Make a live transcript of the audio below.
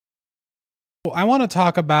I want to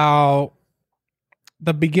talk about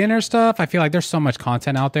the beginner stuff. I feel like there's so much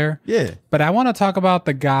content out there. Yeah. But I want to talk about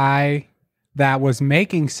the guy that was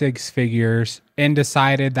making six figures and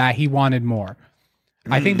decided that he wanted more.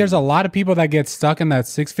 I think there's a lot of people that get stuck in that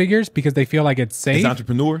six figures because they feel like it's safe. It's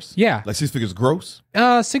entrepreneurs? Yeah. Like six figures gross?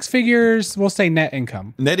 Six figures, we'll say net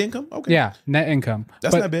income. Net income? Okay. Yeah, net income.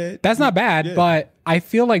 That's not bad. That's not bad, Yeah. but I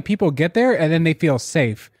feel like people get there and then they feel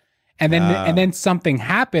safe. And then something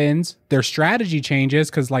happens, their strategy changes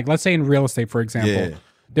because, like, let's say in real estate, for example,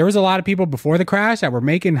 there was a lot of people before the crash that were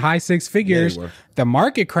making high six figures. Yeah, the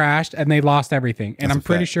market crashed and they lost everything. And I'm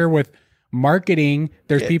pretty sure with marketing,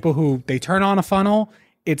 there's people who they turn on a funnel,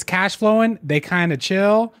 it's cash flowing, they kind of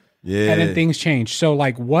chill, and then things change. So,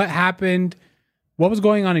 like, what happened? What was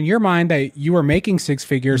going on in your mind that you were making six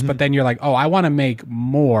figures, but then you're like, oh, I want to make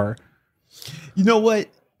more? You know what?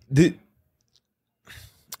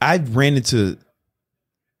 I ran into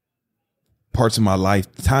parts of my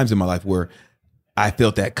life, times in my life where I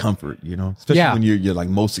felt that comfort, you know, especially when you're your like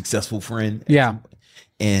most successful friend. Yeah.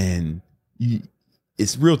 And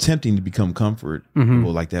it's real tempting to become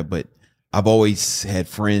comfortable like that. But I've always had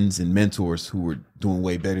friends and mentors who were doing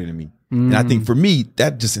way better than me. And I think for me,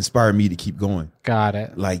 that just inspired me to keep going. Got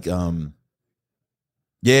it. Like,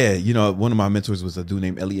 yeah, you know, one of my mentors was a dude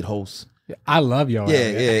named Elliot Holst. I love y'all.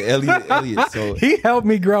 Yeah, Elliot. So he helped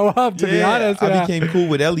me grow up, to be honest. I became cool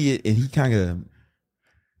with Elliot, and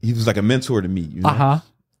he was like a mentor to me, you know,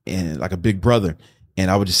 and like a big brother. And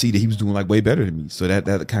I would just see that he was doing like way better than me. So that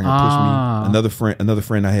kind of pushed me. Another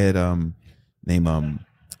friend I had named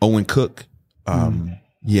Owen Cook.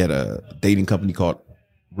 He had a dating company called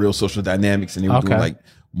Real Social Dynamics, and they were doing like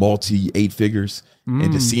multi 8 figures.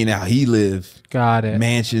 And just seeing how he lived, got it,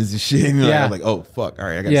 mansions and shit. You know, I was like, oh fuck, all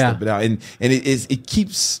right, I gotta step it out. And it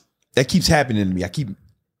keeps happening to me. I keep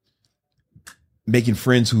making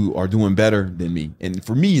friends who are doing better than me, and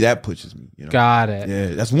for me, that pushes me. You know? Got it.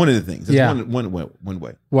 Yeah, that's one of the things. That's one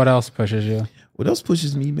way. What else pushes you? What else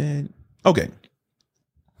pushes me, man? Okay,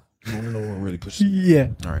 I don't know what really pushes me. Yeah.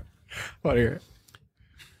 All right. What here?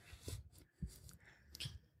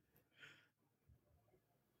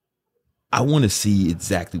 I want to see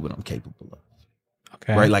exactly what I'm capable of.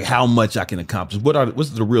 Okay. Right? Like how much I can accomplish.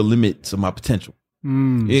 What's the real limits of my potential?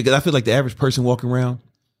 Yeah, because I feel like the average person walking around,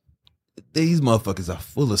 these motherfuckers are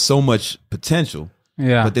full of so much potential.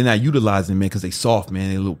 Yeah. But they're not utilizing, man, because they soft,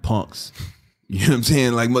 man. They're little punks. You know what I'm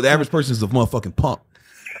saying? Like the average person is a motherfucking punk.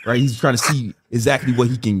 Right? He's trying to see exactly what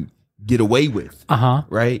he can get away with.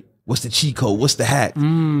 Right? What's the cheat code? What's the hack?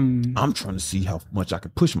 I'm trying to see how much I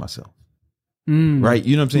can push myself. Right?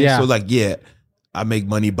 You know what I'm saying? Yeah. So like, yeah, I make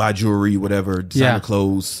money, buy jewelry, whatever, designer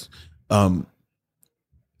clothes. I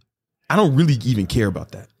don't really even care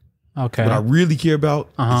about that. Okay. What I really care about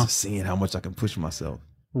is just seeing how much I can push myself.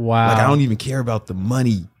 Wow. Like I don't even care about the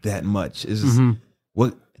money that much. It's just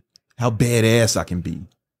how badass I can be.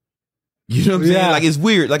 You know what I'm saying? Like it's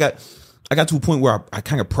weird. Like I got to a point where I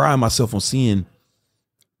kind of pride myself on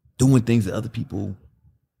doing things that other people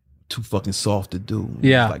too fucking soft to do.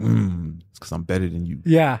 Yeah. It's like, it's because I'm better than you.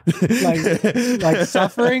 Yeah. Like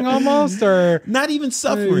suffering almost, or not even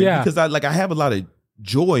suffering. Because I have a lot of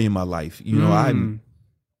joy in my life. You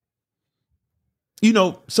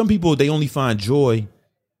know, some people, they only find joy.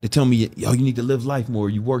 They tell me, yo, you need to live life more.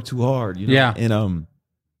 You work too hard. You know? Yeah. And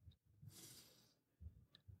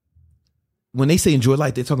when they say enjoy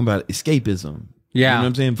life, they're talking about escapism. Yeah. You know what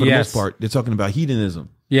I'm saying? For the most part, they're talking about hedonism.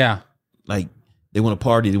 Yeah. Like they want to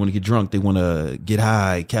party, they want to get drunk, they want to get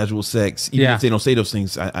high, casual sex. Even if they don't say those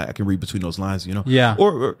things, I can read between those lines, you know? Yeah.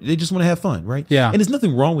 Or they just want to have fun, right? Yeah. And there's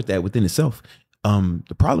nothing wrong with that within itself.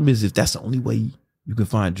 The problem is if that's the only way you can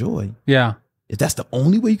find joy. Yeah. If that's the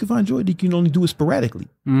only way you can find joy, then you can only do it sporadically.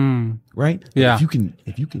 Right? Yeah. If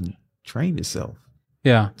you can train yourself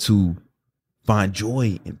to find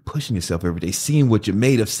joy in pushing yourself every day, seeing what you're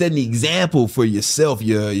made of, setting the example for yourself,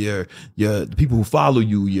 the people who follow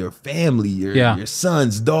you, your family, your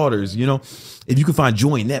sons, daughters, you know, if you can find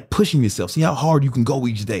joy in that, pushing yourself, see how hard you can go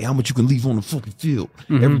each day, how much you can leave on the fucking field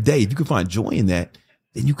every day. If you can find joy in that,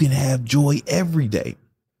 then you can have joy every day.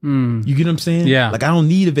 You get what I'm saying? Yeah. Like I don't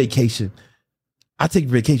need a vacation. I take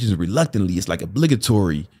vacations reluctantly. It's like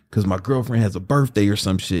obligatory because my girlfriend has a birthday or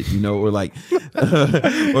some shit, you know, or like, you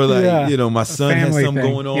know, my son has something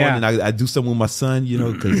going on and I do something with my son, you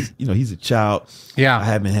know, because, you know, he's a child. Yeah. I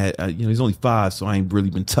haven't had, you know, he's only 5, so I ain't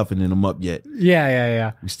really been toughening him up yet.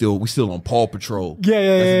 Yeah. We still on Paw Patrol.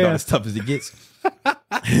 That's about as tough as it gets.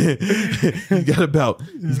 He's got about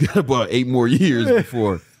 8 more years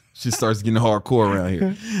before shit starts getting hardcore around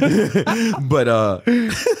here.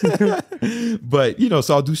 But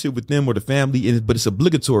so I'll do shit with them or the family, but it's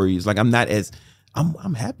obligatory. It's like I'm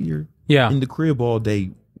happier in the crib all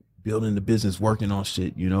day, building the business, working on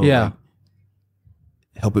shit, like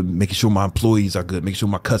helping, making sure my employees are good, making sure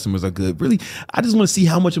my customers are good. Really, I just want to see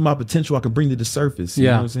how much of my potential I can bring to the surface. You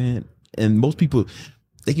know what I'm saying? And most people,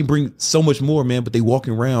 they can bring so much more, man, but they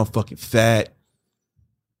walking around fucking fat,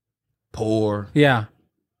 poor. Yeah.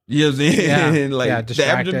 You know what I'm saying? Like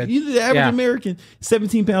distracted. The average American,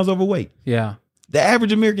 17 pounds overweight. Yeah. The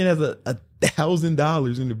average American has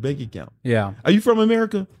 $1,000 in their bank account. Yeah. Are you from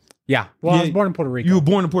America? Yeah. Well, I was born in Puerto Rico. You were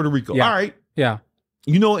born in Puerto Rico. Yeah. All right. Yeah.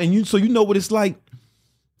 So you know what it's like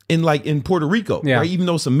in Puerto Rico, right? Even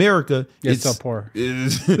though it's America, it's so poor.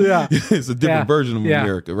 It's a different version of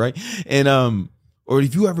America, right? And or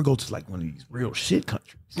if you ever go to like one of these real shit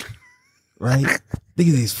countries, right? Think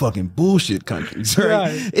of these fucking bullshit countries,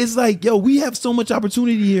 right? It's like, yo, we have so much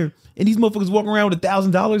opportunity here, and these motherfuckers walking around with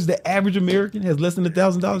 $1,000. The average American has less than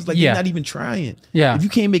 $1,000. Like they're not even trying. Yeah. If you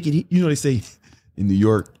can't make it, they say in New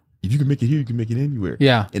York, if you can make it here, you can make it anywhere.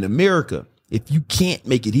 Yeah. In America, if you can't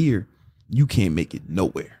make it here, you can't make it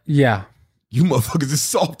nowhere. Yeah. You motherfuckers is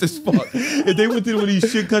soft as fuck. If they went to one of these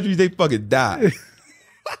shit countries, they fucking die.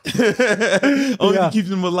 Only thing keeps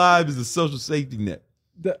them alive is a social safety net.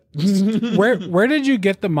 Where did you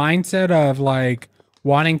get the mindset of like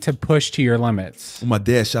wanting to push to your limits? Well, my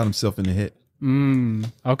dad shot himself in the head.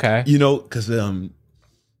 Okay. Because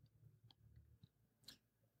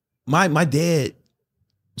my dad.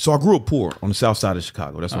 So I grew up poor on the south side of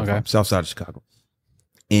Chicago. That's where I'm from, south side of Chicago,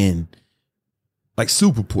 and like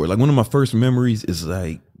super poor. Like one of my first memories is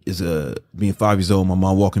being 5 years old. My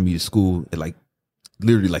mom walking me to school at like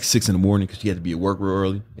literally like 6 a.m. because she had to be at work real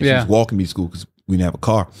early. And she was walking me to school because we didn't have a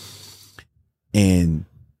car. And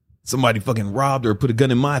somebody fucking robbed her, put a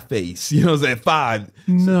gun in my face. At 5.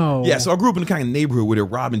 No. Yeah. So I grew up in the kind of neighborhood where they're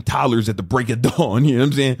robbing toddlers at the break of dawn. You know what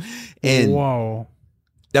I'm saying? And whoa.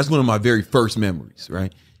 That's one of my very first memories,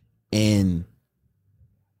 right? And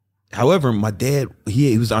however, my dad,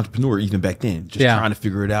 he was an entrepreneur even back then, just trying to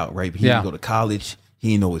figure it out, right? He didn't go to college.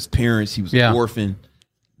 He didn't know his parents. He was an orphan.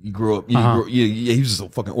 He grew up, he was just a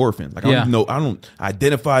fucking orphan. Like, I don't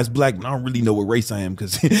identify as black, but I don't really know what race I am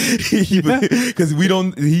because he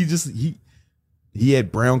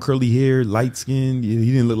had brown curly hair, light skin.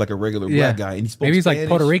 He didn't look like a regular black guy. And he spoke Maybe he's Spanish. Like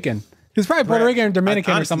Puerto Rican. He's probably Puerto Rican or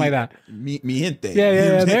Dominican or something like that. Mi gente.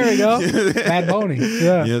 Yeah, there we go. Bad Bunny. Yeah. You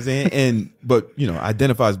know what I'm saying? But I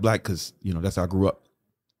identify as black because, that's how I grew up.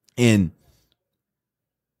 And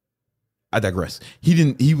I digress.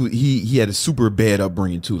 He had a super bad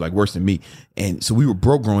upbringing too, like worse than me. And so we were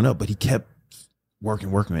broke growing up, but he kept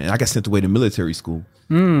working, man. And I got sent away to military school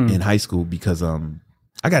in high school because I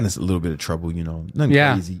got in a little bit of trouble,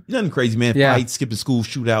 nothing crazy, man. Fights, skipping school,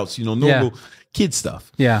 shootouts, normal kid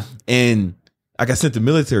stuff. Yeah. And I got sent to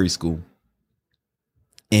military school.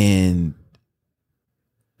 And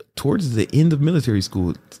towards the end of military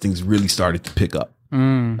school, things really started to pick up.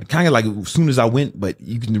 Kind of like as soon as I went, but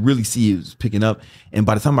you can really see it was picking up. And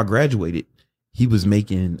by the time I graduated, he was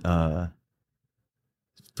making $3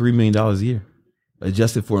 million a year.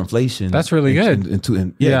 Adjusted for inflation. That's really good.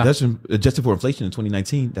 That's adjusted for inflation in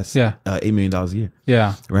 2019. That's $8 million a year.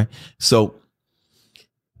 Yeah. Right. So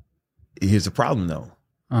here's the problem though.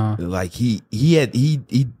 Like he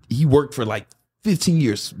worked for like 15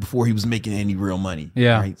 years before he was making any real money.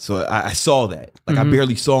 Yeah. Right. So I saw that. Like I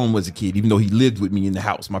barely saw him as a kid, even though he lived with me in the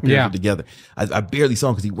house. My parents were together. I barely saw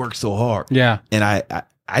him because he worked so hard. Yeah. And I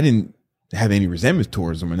didn't have any resentment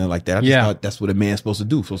towards him or nothing like that. I just thought that's what a man's supposed to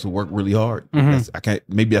do. Supposed to work really hard.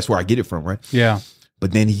 Maybe that's where I get it from, right? Yeah.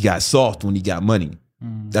 But then he got soft when he got money.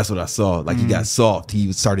 That's what I saw. Like he got soft.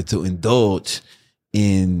 He started to indulge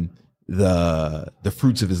in the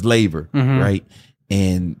fruits of his labor, right?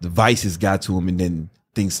 And the vices got to him, and then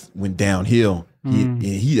things went downhill.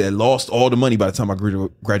 He had lost all the money by the time I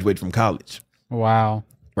graduated from college. Wow.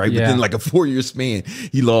 Right. Within like a 4-year span,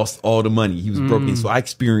 he lost all the money. He was broken. So I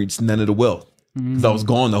experienced none of the wealth because I was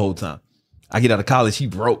gone the whole time. I get out of college, he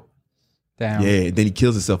broke. Damn. Yeah. Then he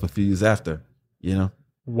kills himself a few years after,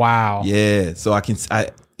 Wow. Yeah. So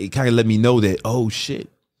it kind of let me know that, oh shit,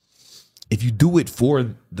 if you do it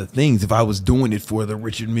for the things, if I was doing it for the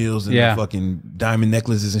Richard Milles and the fucking diamond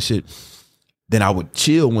necklaces and shit, then I would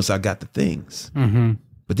chill once I got the things.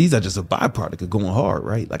 But these are just a byproduct of going hard,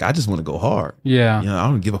 right? Like I just want to go hard. Yeah. I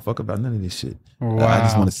don't give a fuck about none of this shit. Wow. I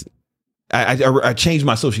just want to. I changed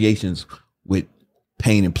my associations with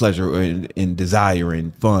pain and pleasure and desire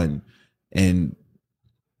and fun, and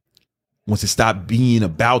once it stopped being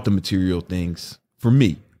about the material things for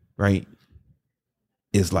me, right?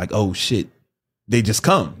 It's like, oh shit, they just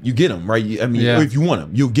come. You get them, right? I mean, if you want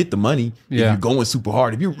them, you'll get the money. If you're going super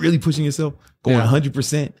hard, if you're really pushing yourself, going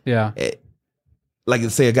 100%. Yeah. Like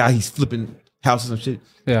say a guy, he's flipping houses and shit.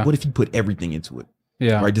 Yeah. What if he put everything into it?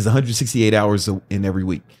 Yeah. Right. There's 168 hours in every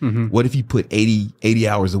week. Mm-hmm. What if he put 80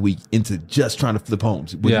 hours a week into just trying to flip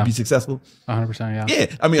homes? Would he be successful? 100%. Yeah.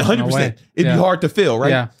 Yeah. I mean, 100%. No It'd be hard to fail, right?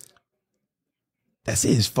 Yeah. That's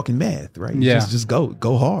it. It's fucking math, right? Yeah. Just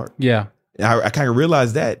go hard. Yeah. And I kind of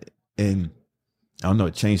realized that, and I don't know,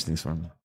 it changed things for me.